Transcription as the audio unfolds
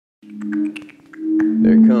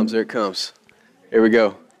There it comes, there it comes. Here we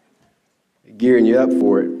go. Gearing you up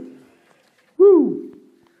for it. Woo!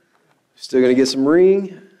 Still going to get some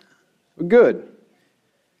ring? Well, good.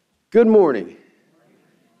 Good morning.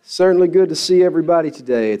 Certainly good to see everybody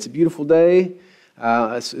today. It's a beautiful day.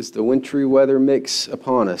 It's the wintry weather mix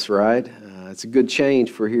upon us, right? It's a good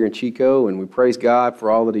change for here in Chico, and we praise God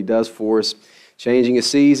for all that He does for us, changing His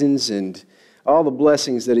seasons and all the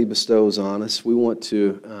blessings that He bestows on us. We want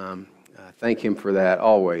to thank Him for that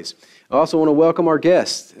always. I also want to welcome our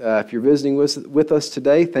guests. If you're visiting with us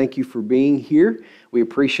today, thank you for being here. We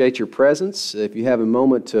appreciate your presence. If you have a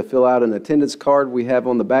moment to fill out an attendance card we have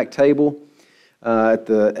on the back table at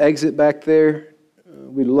the exit back there,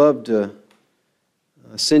 we'd love to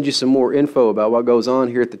send you some more info about what goes on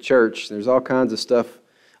here at the church. There's all kinds of stuff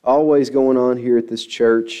always going on here at this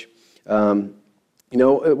church.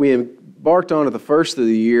 We embarked on at the first of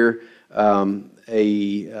the year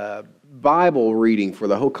a Bible reading for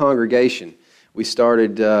the whole congregation. We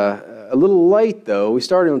started a little late, though. We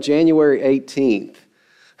started on January 18th.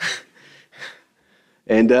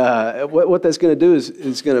 And what that's going to do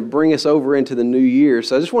is going to bring us over into the new year.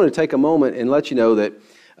 So I just want to take a moment and let you know that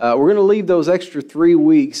we're going to leave those extra 3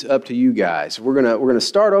 weeks up to you guys. We're going to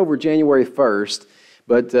start over January 1st,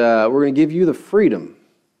 but we're going to give you the freedom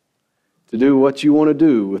to do what you want to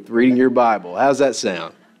do with reading your Bible. How's that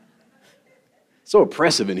sound? So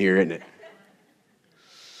oppressive in here, isn't it?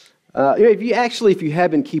 If you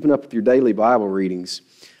have been keeping up with your daily Bible readings,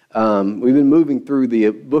 we've been moving through the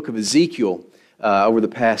book of Ezekiel over the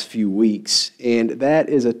past few weeks, and that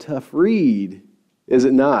is a tough read, is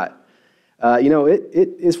it not?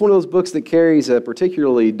 It's one of those books that carries a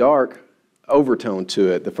particularly dark overtone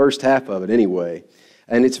to it, the first half of it anyway,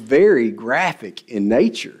 and it's very graphic in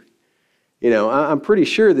nature. I'm pretty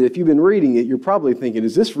sure that if you've been reading it, you're probably thinking,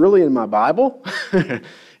 is this really in my Bible?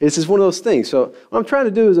 It's just one of those things. So what I'm trying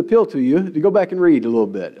to do is appeal to you to go back and read a little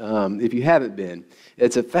bit, if you haven't been.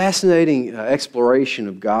 It's a fascinating exploration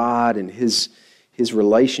of God and His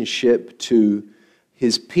relationship to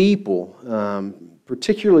His people,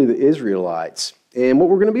 particularly the Israelites. And what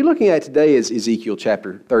we're going to be looking at today is Ezekiel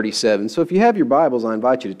chapter 37. So if you have your Bibles, I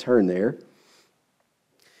invite you to turn there.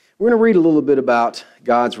 We're going to read a little bit about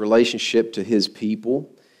God's relationship to His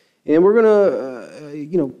people. And we're going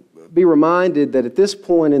to, be reminded that at this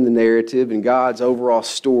point in the narrative and God's overall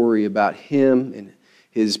story about Him and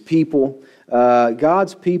His people,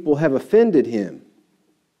 God's people have offended Him.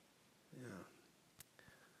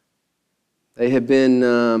 They have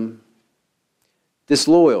been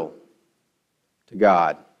disloyal to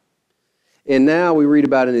God. And now we read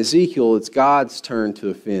about in Ezekiel, it's God's turn to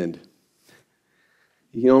offend.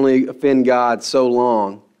 You can only offend God so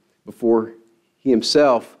long before He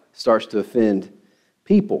Himself starts to offend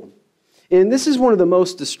people. And this is one of the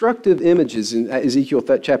most destructive images in Ezekiel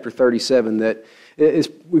chapter 37 that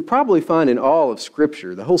we probably find in all of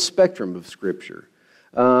Scripture, the whole spectrum of Scripture.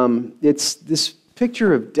 It's this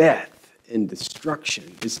picture of death and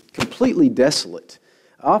destruction. It's completely desolate,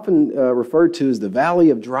 often referred to as the valley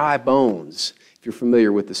of dry bones, if you're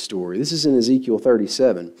familiar with the story. This is in Ezekiel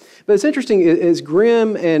 37. But it's interesting, as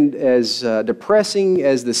grim and as depressing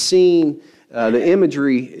as the scene, the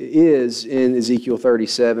imagery is in Ezekiel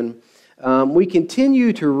 37, we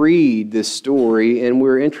continue to read this story, and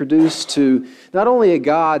we're introduced to not only a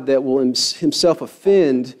God that will Himself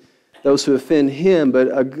offend those who offend Him, but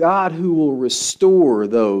a God who will restore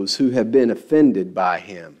those who have been offended by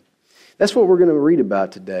Him. That's what we're going to read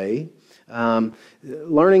about today.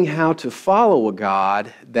 Learning how to follow a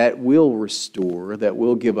God that will restore, that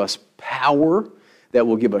will give us power, that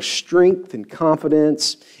will give us strength and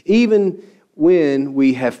confidence, even when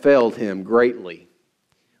we have failed Him greatly.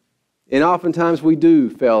 And oftentimes we do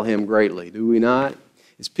fail Him greatly, do we not?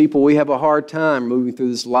 As people, we have a hard time moving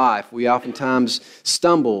through this life. We oftentimes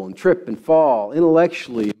stumble and trip and fall,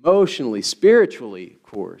 intellectually, emotionally, spiritually, of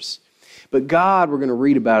course. But God, we're going to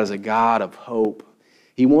read about, is a God of hope.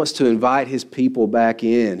 He wants to invite His people back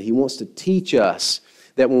in. He wants to teach us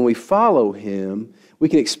that when we follow Him, we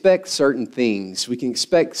can expect certain things. We can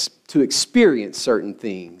expect to experience certain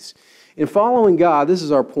things. In following God, this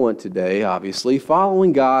is our point today, obviously.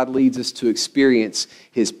 Following God leads us to experience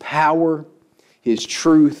His power, His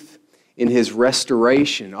truth, and His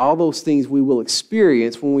restoration. All those things we will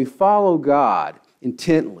experience when we follow God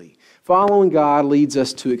intently. Following God leads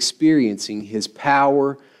us to experiencing His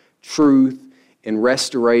power, truth, and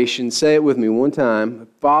restoration. Say it with me one time.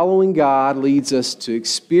 Following God leads us to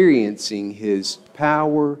experiencing His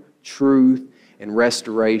power, truth, and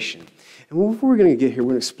restoration. And before we're going to get here,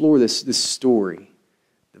 we're going to explore this story,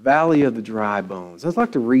 the Valley of the Dry Bones. I'd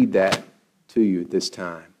like to read that to you at this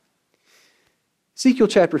time. Ezekiel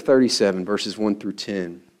chapter 37, verses 1 through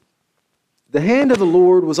 10. The hand of the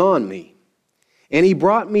Lord was on me, and he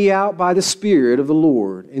brought me out by the Spirit of the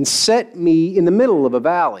Lord and set me in the middle of a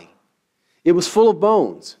valley. It was full of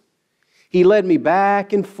bones. He led me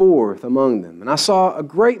back and forth among them, and I saw a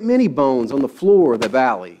great many bones on the floor of the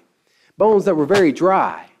valley, bones that were very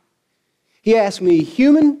dry. He asked me,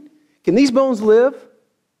 "Human, can these bones live?"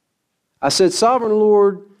 I said, "Sovereign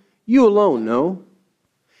Lord, you alone know."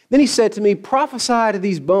 Then he said to me, "Prophesy to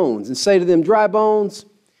these bones and say to them, dry bones,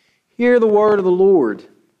 hear the word of the Lord.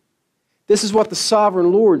 This is what the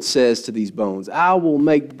sovereign Lord says to these bones. I will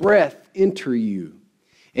make breath enter you,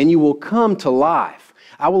 and you will come to life.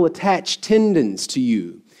 I will attach tendons to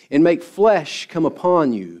you and make flesh come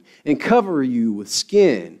upon you and cover you with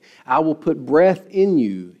skin. I will put breath in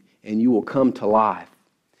you, and you will come to life.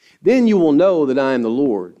 Then you will know that I am the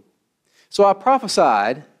Lord." So I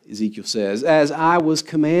prophesied, Ezekiel says, as I was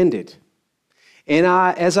commanded. And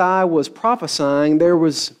as I was prophesying, there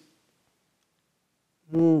was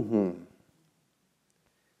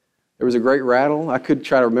a great rattle. I could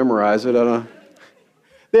try to memorize it. I don't know.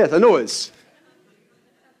 Yes, a noise.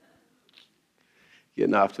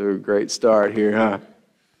 Getting off to a great start here, huh?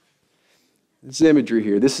 This imagery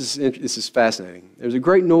here, this is fascinating. There's a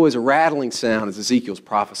great noise, a rattling sound as Ezekiel's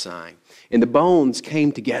prophesying. And the bones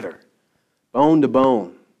came together, bone to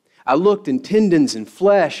bone. I looked, and tendons and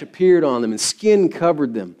flesh appeared on them, and skin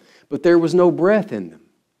covered them, but there was no breath in them.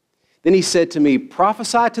 Then he said to me,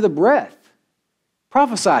 "Prophesy to the breath.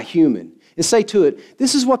 Prophesy, human, and say to it,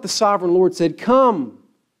 this is what the sovereign Lord said. Come,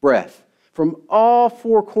 breath, from all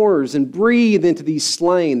four corners, and breathe into these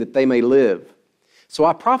slain that they may live." So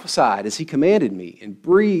I prophesied as he commanded me, and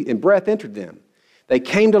breath entered them. They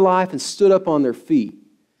came to life and stood up on their feet,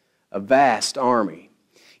 a vast army.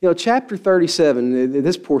 You know, chapter 37,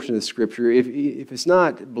 this portion of the scripture, if it's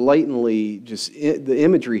not blatantly just, the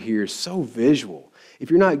imagery here is so visual. If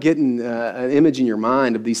you're not getting an image in your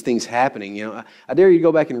mind of these things happening, you know, I dare you to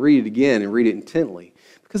go back and read it again and read it intently.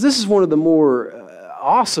 Because this is one of the more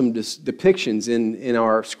awesome depictions in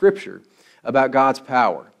our scripture about God's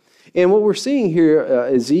power. And what we're seeing here,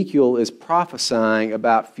 Ezekiel is prophesying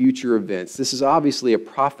about future events. This is obviously a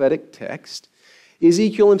prophetic text.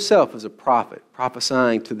 Ezekiel himself is a prophet,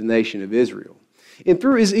 prophesying to the nation of Israel. And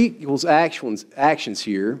through Ezekiel's actions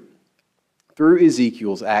here,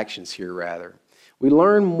 we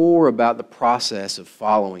learn more about the process of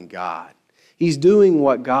following God. He's doing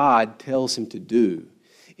what God tells him to do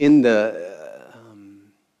in the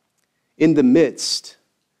midst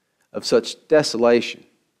of such desolation.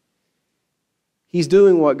 He's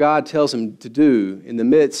doing what God tells him to do in the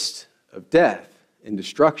midst of death and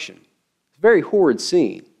destruction. It's a very horrid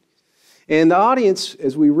scene. And the audience,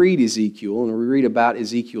 as we read Ezekiel and we read about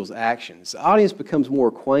Ezekiel's actions, the audience becomes more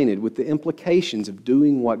acquainted with the implications of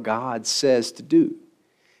doing what God says to do.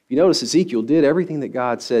 If you notice, Ezekiel did everything that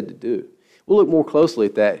God said to do. We'll look more closely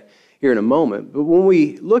at that here in a moment. But when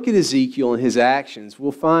we look at Ezekiel and his actions,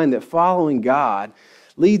 we'll find that following God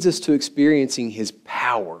leads us to experiencing his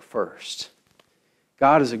power first.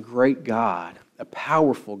 God is a great God, a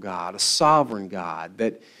powerful God, a sovereign God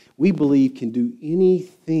that we believe can do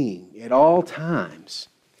anything at all times.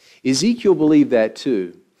 Ezekiel believed that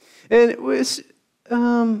too. And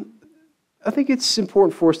I think it's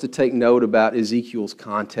important for us to take note about Ezekiel's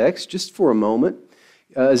context just for a moment.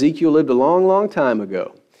 Ezekiel lived a long, long time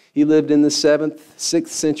ago. He lived in the 7th, 6th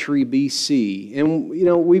century BC. And, you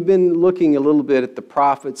know, we've been looking a little bit at the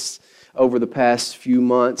prophets over the past few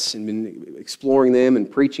months and been exploring them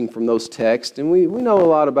and preaching from those texts. And we know a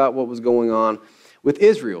lot about what was going on with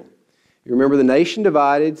Israel. You remember the nation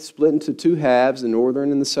divided, split into two halves, the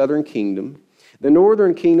northern and the southern kingdom. The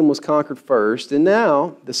northern kingdom was conquered first, and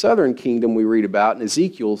now the southern kingdom we read about in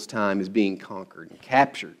Ezekiel's time is being conquered and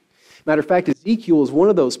captured. Matter of fact, Ezekiel is one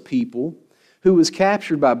of those people who was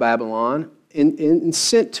captured by Babylon and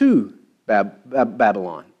sent to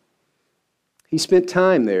Babylon. He spent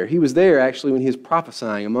time there. He was there actually when he was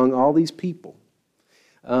prophesying among all these people.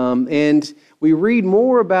 And we read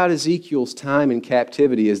more about Ezekiel's time in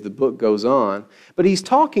captivity as the book goes on, but he's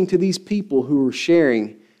talking to these people who are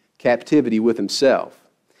sharing captivity with himself.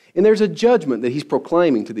 And there's a judgment that he's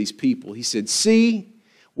proclaiming to these people. He said, "See,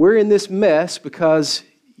 we're in this mess because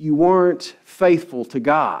you weren't faithful to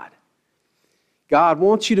God. God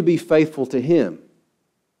wants you to be faithful to him.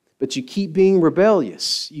 But you keep being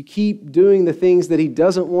rebellious. You keep doing the things that he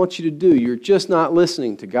doesn't want you to do. You're just not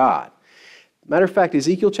listening to God." Matter of fact,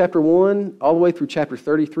 Ezekiel chapter 1, all the way through chapter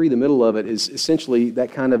 33, the middle of it is essentially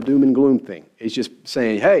that kind of doom and gloom thing. It's just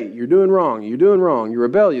saying, hey, you're doing wrong, you're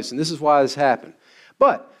rebellious, and this is why this happened.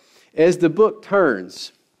 But as the book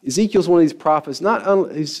turns, Ezekiel's one of these prophets,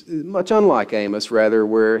 he's much unlike Amos, rather,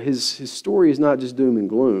 where his story is not just doom and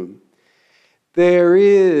gloom. There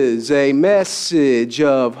is a message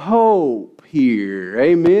of hope here.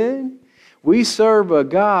 Amen? We serve a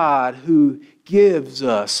God who gives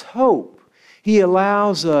us hope. He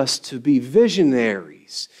allows us to be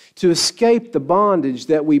visionaries, to escape the bondage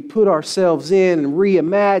that we put ourselves in and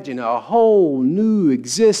reimagine a whole new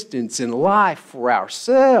existence and life for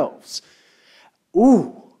ourselves.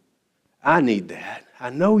 Ooh, I need that.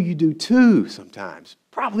 I know you do too sometimes,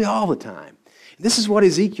 probably all the time. And this is what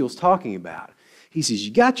Ezekiel's talking about. He says,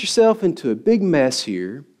 you got yourself into a big mess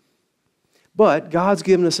here, but God's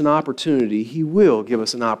given us an opportunity. He will give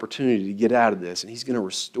us an opportunity to get out of this, and He's going to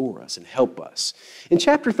restore us and help us. In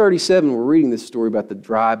chapter 37, we're reading this story about the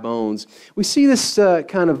dry bones. We see this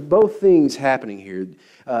kind of both things happening here.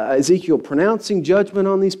 Ezekiel pronouncing judgment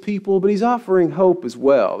on these people, but he's offering hope as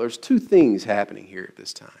well. There's two things happening here at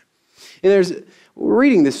this time. And we're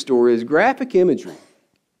reading this story as graphic imagery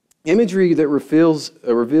that reveals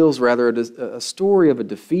a story of a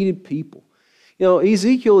defeated people. You know,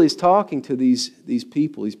 Ezekiel is talking to these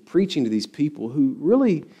people. He's preaching to these people who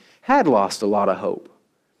really had lost a lot of hope.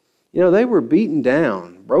 You know, they were beaten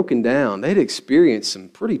down, broken down. They'd experienced some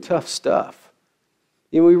pretty tough stuff.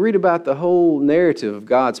 You know, we read about the whole narrative of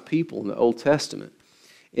God's people in the Old Testament.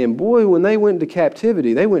 And boy, when they went into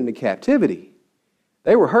captivity,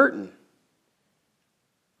 They were hurting.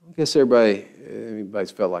 I guess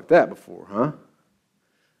everybody's felt like that before, huh?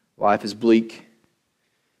 Life is bleak.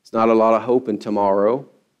 It's not a lot of hope in tomorrow.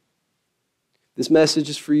 This message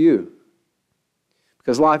is for you.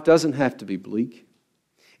 Because life doesn't have to be bleak.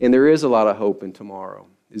 And there is a lot of hope in tomorrow.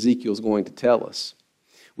 Ezekiel's going to tell us.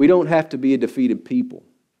 We don't have to be a defeated people.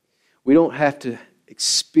 We don't have to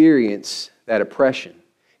experience that oppression.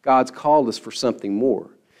 God's called us for something more.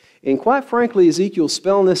 And quite frankly, Ezekiel's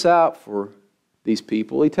spelling this out for these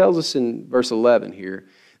people. He tells us in verse 11 here,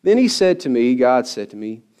 "Then he said to me," God said to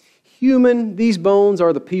me, "Human, these bones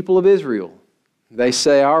are the people of Israel. They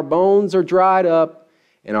say, our bones are dried up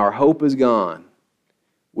and our hope is gone.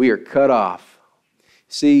 We are cut off."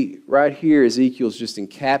 See, right here, Ezekiel's just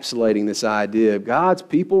encapsulating this idea of God's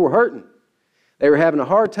people were hurting. They were having a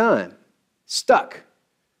hard time, stuck,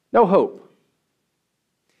 no hope.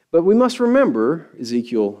 But we must remember,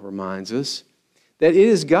 Ezekiel reminds us, that it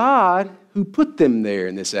is God who put them there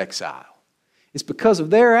in this exile. It's because of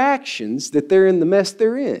their actions that they're in the mess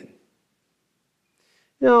they're in.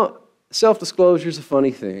 You know, self-disclosure is a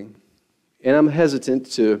funny thing, and I'm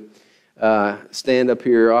hesitant to stand up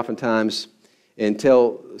here oftentimes and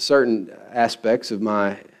tell certain aspects of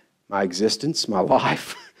my existence, my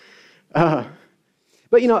life.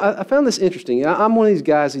 But, you know, I found this interesting. I'm one of these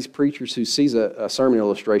guys, these preachers who sees a sermon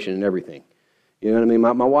illustration in everything. You know what I mean?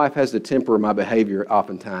 My wife has to temper my behavior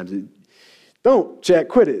oftentimes. Don't, Jack,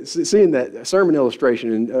 quit it. Seeing that sermon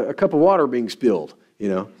illustration and a cup of water being spilled, you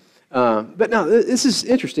know. But no, this is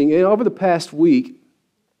interesting. You know, over the past week,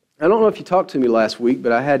 I don't know if you talked to me last week,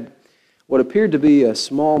 but I had what appeared to be a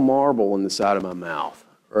small marble in the side of my mouth,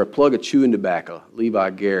 or a plug of chewing tobacco, Levi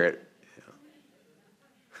Garrett.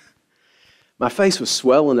 My face was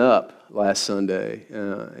swelling up last Sunday,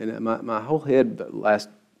 and my whole head the last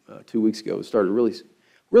 2 weeks ago started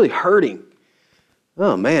really hurting.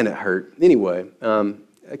 Oh man, it hurt. Anyway,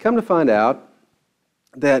 I come to find out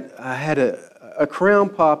that I had a crown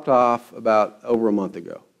popped off about over a month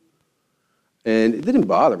ago, and it didn't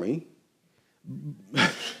bother me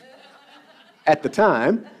at the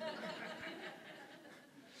time.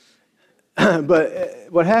 But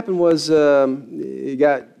what happened was it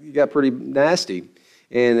got pretty nasty,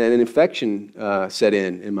 and an infection set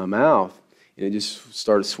in my mouth, and it just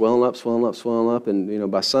started swelling up, and you know,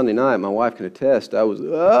 by Sunday night, my wife can attest, I was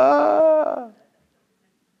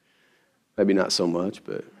maybe not so much,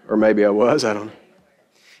 or maybe I was, I don't know.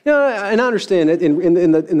 You know, and I understand that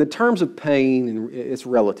in the terms of pain, and it's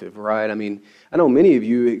relative, right? I mean, I know many of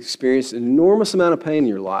you experience an enormous amount of pain in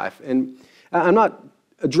your life, and I'm not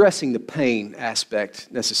addressing the pain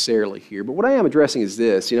aspect necessarily here, but what I am addressing is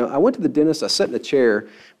this. You know, I went to the dentist, I sat in a chair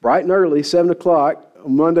bright and early, 7 o'clock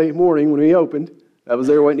on Monday morning when he opened. I was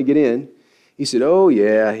there waiting to get in. He said, "Oh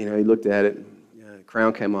yeah," you know, he looked at it,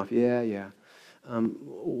 crown came off, yeah.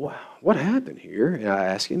 What happened here? And I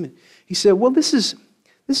asked him, he said, "Well, this is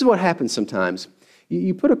what happens sometimes.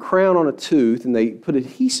 You put a crown on a tooth and they put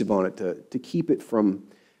adhesive on it to keep it from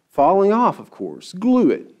falling off, of course,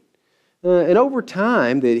 glue it. And over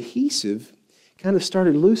time, the adhesive kind of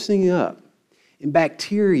started loosening up, and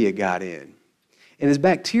bacteria got in. And as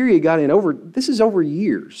bacteria got in, this is over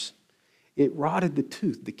years, it rotted the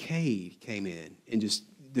tooth. Decay came in and just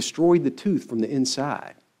destroyed the tooth from the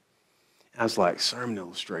inside. I was like, sermon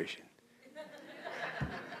illustration.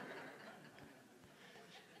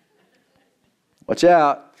 Watch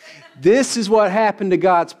out. This is what happened to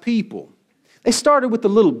God's people. They started with a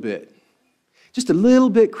little bit. Just a little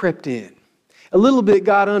bit crept in. A little bit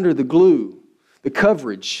got under the glue, the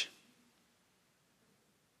coverage.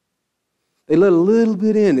 They let a little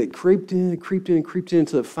bit in. It creeped in,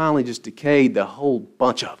 until it finally just decayed the whole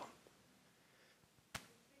bunch of them.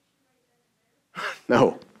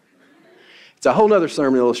 No. It's a whole other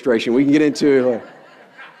sermon illustration we can get into later.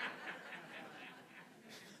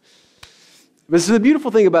 But the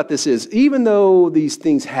beautiful thing about this is, even though these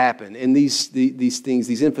things happen, and these things,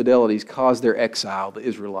 these infidelities, caused their exile, the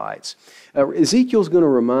Israelites, Ezekiel's going to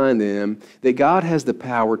remind them that God has the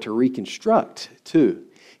power to reconstruct, too.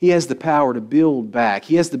 He has the power to build back.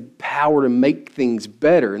 He has the power to make things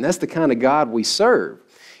better, and that's the kind of God we serve.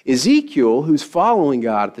 Ezekiel, who's following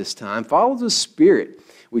God at this time, follows the Spirit.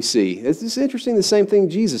 We see. It's interesting, the same thing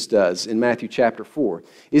Jesus does in Matthew chapter 4.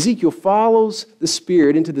 Ezekiel follows the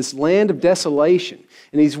Spirit into this land of desolation,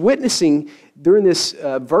 and he's witnessing during this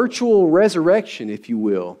virtual resurrection, if you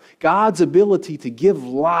will, God's ability to give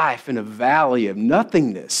life in a valley of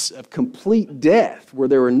nothingness, of complete death, where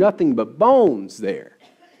there were nothing but bones there.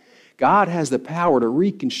 God has the power to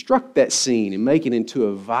reconstruct that scene and make it into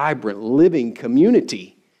a vibrant, living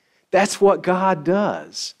community. That's what God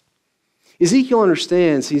does. Ezekiel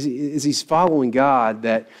understands, as he's following God,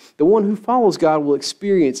 that the one who follows God will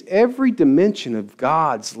experience every dimension of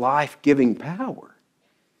God's life-giving power.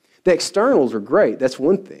 The externals are great, that's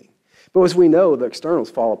one thing. But as we know, the externals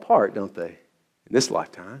fall apart, don't they, in this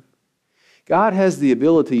lifetime? God has the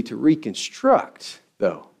ability to reconstruct,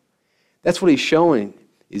 though. That's what he's showing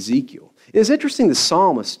Ezekiel. It's interesting, the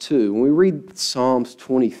psalmist, too. When we read Psalms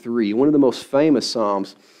 23, one of the most famous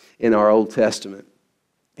psalms in our Old Testament,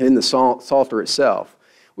 and in the Psalter itself,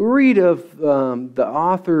 we read of the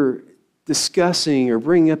author discussing or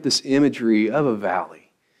bringing up this imagery of a valley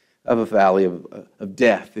of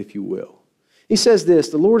death, if you will. He says this,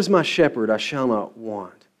 "The Lord is my shepherd, I shall not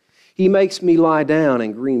want. He makes me lie down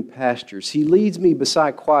in green pastures. He leads me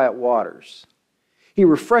beside quiet waters. He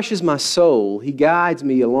refreshes my soul. He guides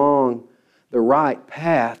me along the right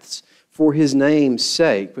paths for His name's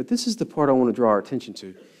sake." But this is the part I want to draw our attention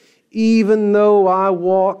to. "Even though I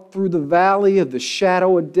walk through the valley of the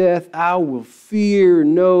shadow of death, I will fear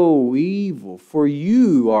no evil, for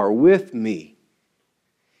you are with me.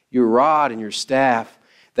 Your rod and your staff,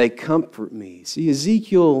 they comfort me." See,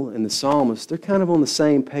 Ezekiel and the psalmist, they're kind of on the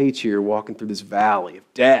same page here, walking through this valley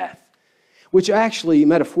of death, which actually,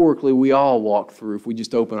 metaphorically, we all walk through if we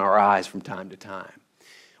just open our eyes from time to time.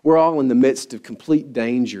 We're all in the midst of complete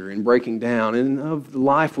danger and breaking down and of the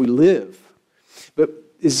life we live. But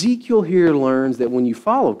Ezekiel here learns that when you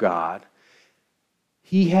follow God,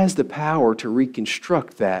 He has the power to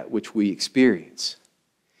reconstruct that which we experience.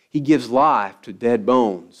 He gives life to dead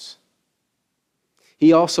bones.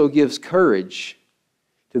 He also gives courage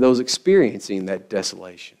to those experiencing that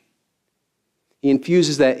desolation. He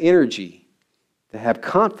infuses that energy to have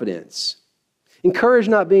confidence. And courage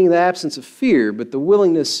not being the absence of fear, but the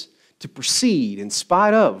willingness to proceed in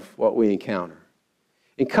spite of what we encounter.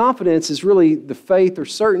 And confidence is really the faith or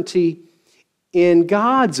certainty in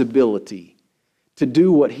God's ability to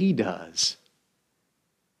do what He does.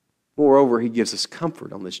 Moreover, He gives us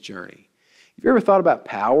comfort on this journey. Have you ever thought about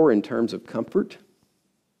power in terms of comfort?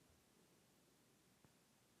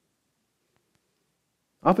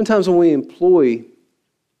 Oftentimes when we employ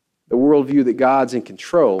the worldview that God's in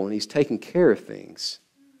control and He's taking care of things,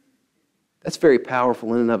 that's very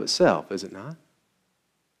powerful in and of itself, is it not?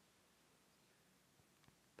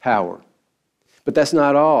 Power. But that's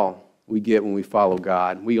not all we get when we follow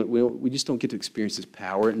God. We just don't get to experience His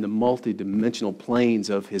power in the multidimensional planes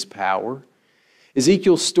of His power.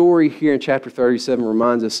 Ezekiel's story here in chapter 37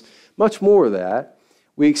 reminds us much more of that.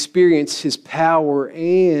 We experience His power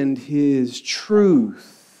and His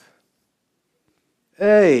truth.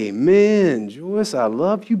 Amen. Joyce, I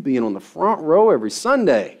love you being on the front row every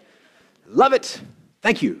Sunday. Love it.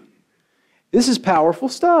 Thank you. This is powerful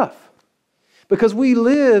stuff. Because we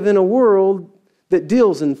live in a world that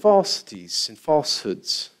deals in falsities and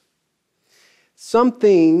falsehoods. Some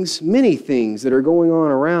things, many things that are going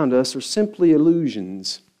on around us are simply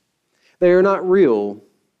illusions. They are not real,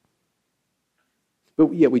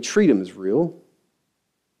 but yet we treat them as real.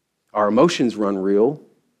 Our emotions run real.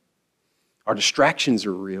 Our distractions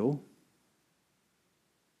are real.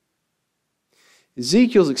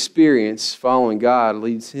 Ezekiel's experience following God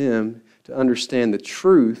leads him to understand the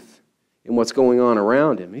truth in what's going on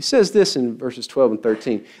around him. He says this in verses 12 and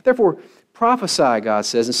 13. "Therefore, prophesy," God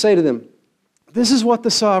says, "and say to them, This is what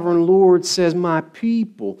the sovereign Lord says, my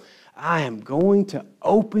people, I am going to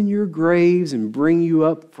open your graves and bring you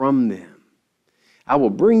up from them. I will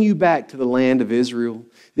bring you back to the land of Israel.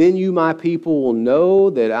 Then you, my people, will know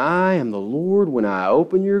that I am the Lord when I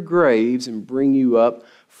open your graves and bring you up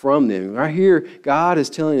from them. Right here, God is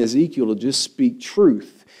telling Ezekiel to just speak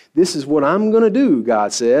truth. This is what I'm going to do,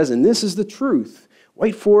 God says, and this is the truth.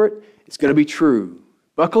 Wait for it. It's going to be true.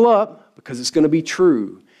 Buckle up, because it's going to be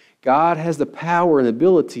true. God has the power and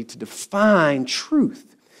ability to define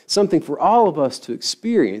truth, something for all of us to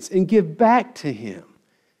experience and give back to Him.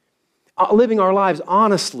 Living our lives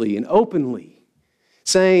honestly and openly,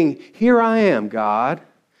 saying, here I am, God.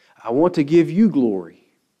 I want to give you glory.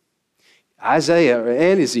 Isaiah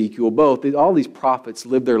and Ezekiel, both, all these prophets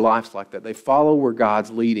live their lives like that. They follow where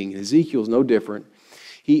God's leading. Ezekiel's no different.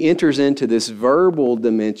 He enters into this verbal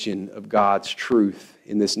dimension of God's truth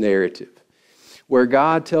in this narrative, where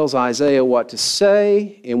God tells Isaiah what to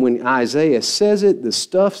say, and when Isaiah says it, the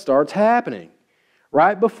stuff starts happening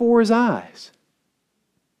right before his eyes.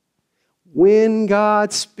 When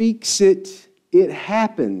God speaks it, it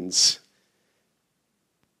happens.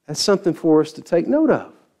 That's something for us to take note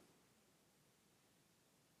of.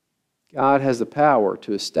 God has the power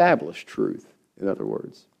to establish truth, in other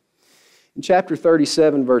words. In chapter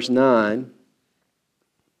 37, verse 9,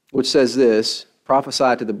 which says this,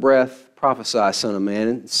 prophesy to the breath, prophesy, son of man,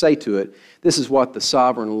 and say to it, this is what the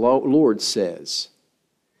sovereign Lord says.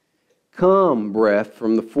 Come, breath,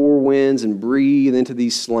 from the four winds and breathe into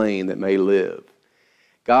these slain that may live.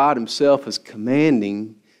 God Himself is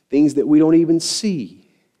commanding things that we don't even see,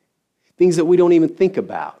 things that we don't even think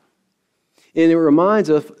about. And it reminds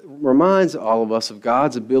all of us of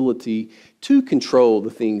God's ability to control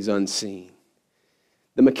the things unseen,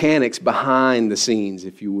 the mechanics behind the scenes,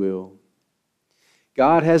 if you will.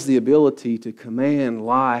 God has the ability to command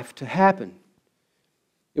life to happen.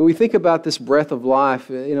 And we think about this breath of life.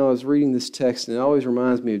 I was reading this text, and it always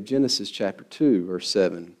reminds me of Genesis chapter 2, verse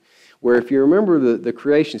 7, where if you remember the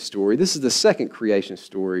creation story, this is the second creation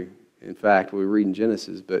story, in fact, we read in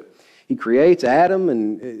Genesis, but He creates Adam,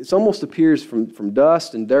 and it almost appears from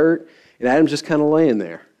dust and dirt, and Adam's just kind of laying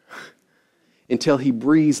there until He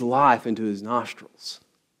breathes life into his nostrils,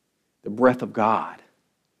 the breath of God.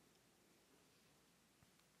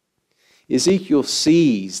 Ezekiel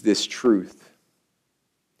sees this truth.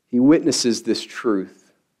 He witnesses this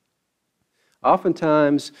truth.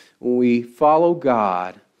 Oftentimes, when we follow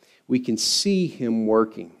God, we can see Him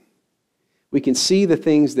working. We can see the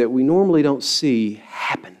things that we normally don't see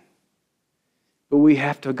happen. But we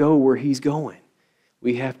have to go where He's going.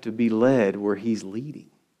 We have to be led where He's leading.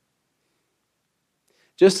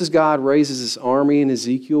 Just as God raises His army in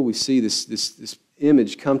Ezekiel, we see this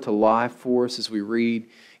image come to life for us as we read.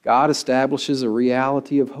 God establishes a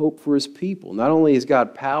reality of hope for His people. Not only is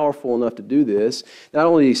God powerful enough to do this, not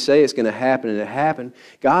only does He say it's going to happen and it happened,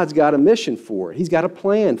 God's got a mission for it. He's got a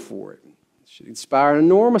plan for it. It should inspire an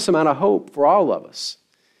enormous amount of hope for all of us,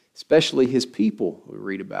 especially His people we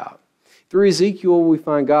read about. Through Ezekiel, we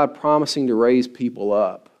find God promising to raise people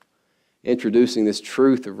up, introducing this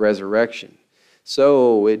truth of resurrection.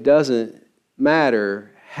 So it doesn't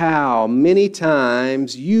matter how many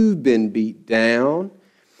times you've been beat down,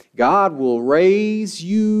 God will raise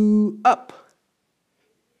you up.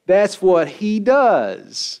 That's what He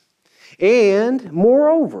does. And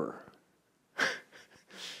moreover,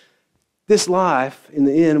 this life in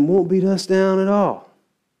the end won't beat us down at all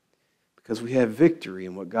because we have victory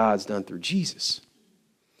in what God's done through Jesus.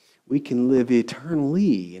 We can live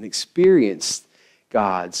eternally and experience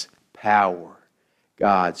God's power,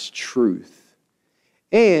 God's truth.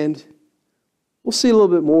 And we'll see a little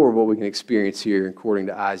bit more of what we can experience here according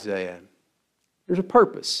to Isaiah. There's a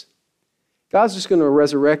purpose. God's just going to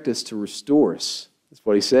resurrect us to restore us. That's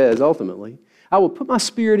what He says ultimately. I will put my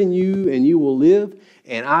Spirit in you and you will live,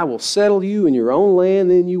 and I will settle you in your own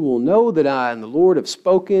land. Then you will know that I and the Lord have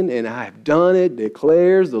spoken, and I have done it,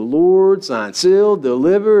 declares the Lord, signed, sealed,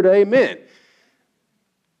 delivered. Amen.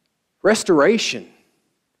 Restoration.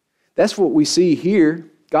 That's what we see here.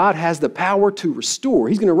 God has the power to restore.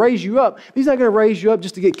 He's going to raise you up. He's not going to raise you up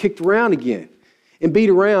just to get kicked around again and beat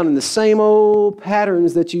around in the same old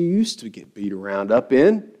patterns that you used to get beat around up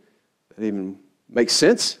in. That even makes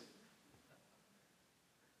sense.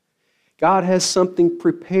 God has something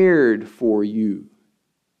prepared for you.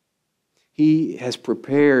 He has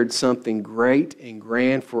prepared something great and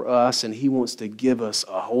grand for us, and He wants to give us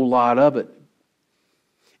a whole lot of it.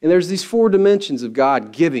 And there's these four dimensions of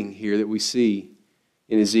God giving here that we see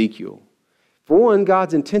in Ezekiel. For one,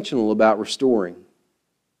 God's intentional about restoring.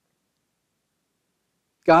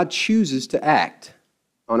 God chooses to act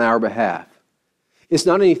on our behalf. It's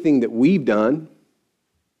not anything that we've done.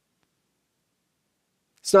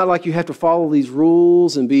 It's not like you have to follow these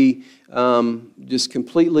rules and be just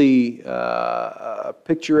completely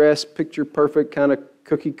picturesque, picture-perfect kind of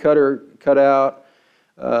cookie cutter cutout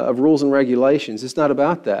of rules and regulations. It's not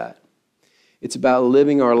about that. It's about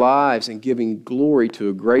living our lives and giving glory to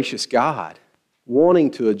a gracious God,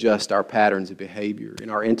 wanting to adjust our patterns of behavior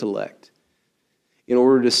and our intellect in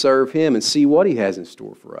order to serve Him and see what He has in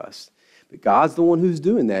store for us. But God's the one who's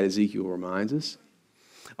doing that, Ezekiel reminds us.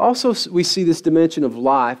 Also, we see this dimension of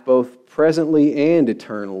life, both presently and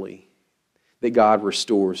eternally, that God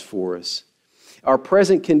restores for us. Our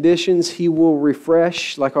present conditions, He will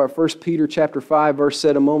refresh, like our 1 Peter chapter 5 verse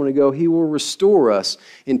said a moment ago, He will restore us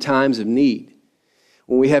in times of need.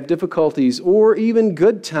 When we have difficulties or even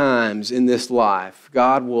good times in this life,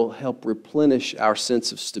 God will help replenish our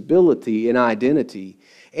sense of stability and identity,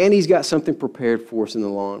 and He's got something prepared for us in the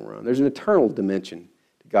long run. There's an eternal dimension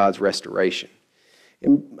to God's restoration.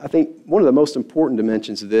 And I think one of the most important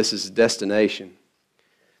dimensions of this is destination.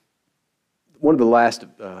 One of the last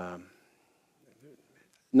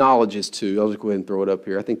knowledges too, I'll just go ahead and throw it up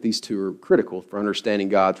here. I think these two are critical for understanding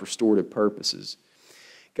God's restorative purposes.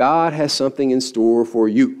 God has something in store for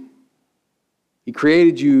you. He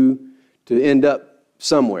created you to end up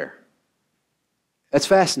somewhere. That's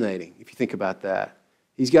fascinating if you think about that.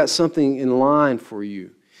 He's got something in line for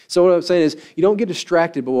you. So what I'm saying is, you don't get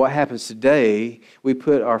distracted by what happens today. We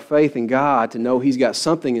put our faith in God to know He's got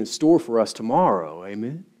something in store for us tomorrow.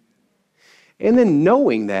 Amen? And then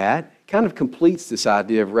knowing that kind of completes this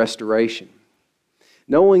idea of restoration.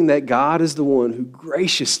 Knowing that God is the one who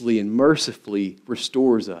graciously and mercifully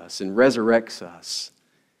restores us and resurrects us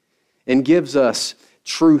and gives us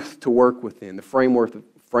truth to work within, the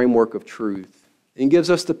framework of truth, and gives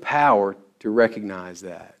us the power to recognize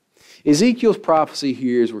that. Ezekiel's prophecy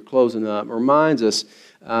here, as we're closing up, reminds us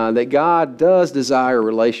that God does desire a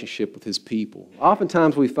relationship with His people.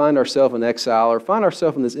 Oftentimes we find ourselves in exile or find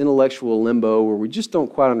ourselves in this intellectual limbo where we just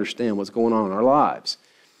don't quite understand what's going on in our lives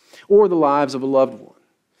or the lives of a loved one.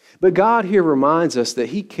 But God here reminds us that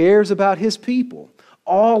He cares about His people,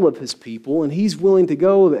 all of His people, and He's willing to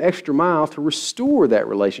go the extra mile to restore that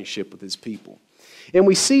relationship with His people. And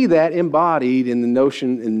we see that embodied in the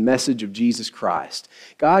notion and message of Jesus Christ.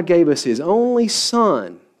 God gave us His only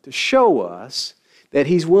Son to show us that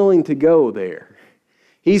He's willing to go there.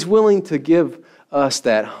 He's willing to give us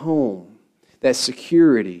that home, that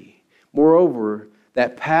security, moreover,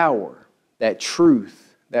 that power, that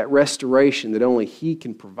truth, that restoration that only He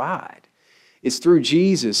can provide. It's through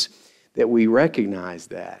Jesus that we recognize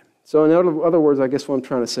that. So in other words, I guess what I'm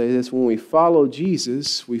trying to say is when we follow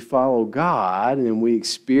Jesus, we follow God, and we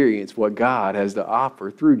experience what God has to offer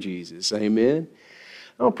through Jesus. Amen?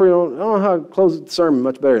 I don't know how to close the sermon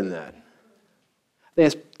much better than that. I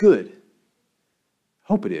think that's good.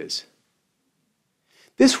 Hope it is.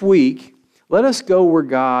 This week, let us go where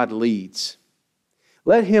God leads.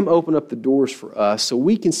 Let Him open up the doors for us so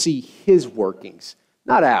we can see His workings,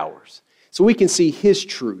 not ours. So we can see His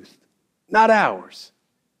truth, not ours,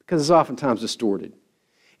 because it's oftentimes distorted.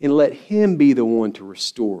 And let Him be the one to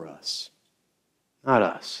restore us, not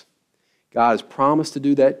us. God has promised to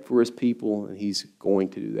do that for His people, and He's going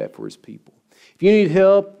to do that for His people. If you need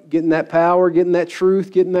help getting that power, getting that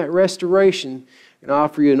truth, getting that restoration, I'm going to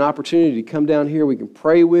offer you an opportunity to come down here. We can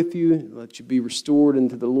pray with you and let you be restored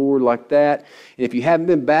into the Lord like that. And if you haven't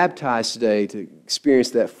been baptized today to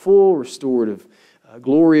experience that full restorative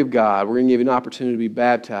glory of God, we're going to give you an opportunity to be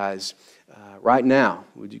baptized right now.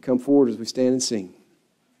 Would you come forward as we stand and sing?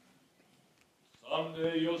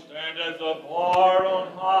 Someday you'll stand as a bar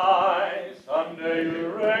on high. Someday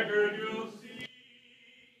your record you'll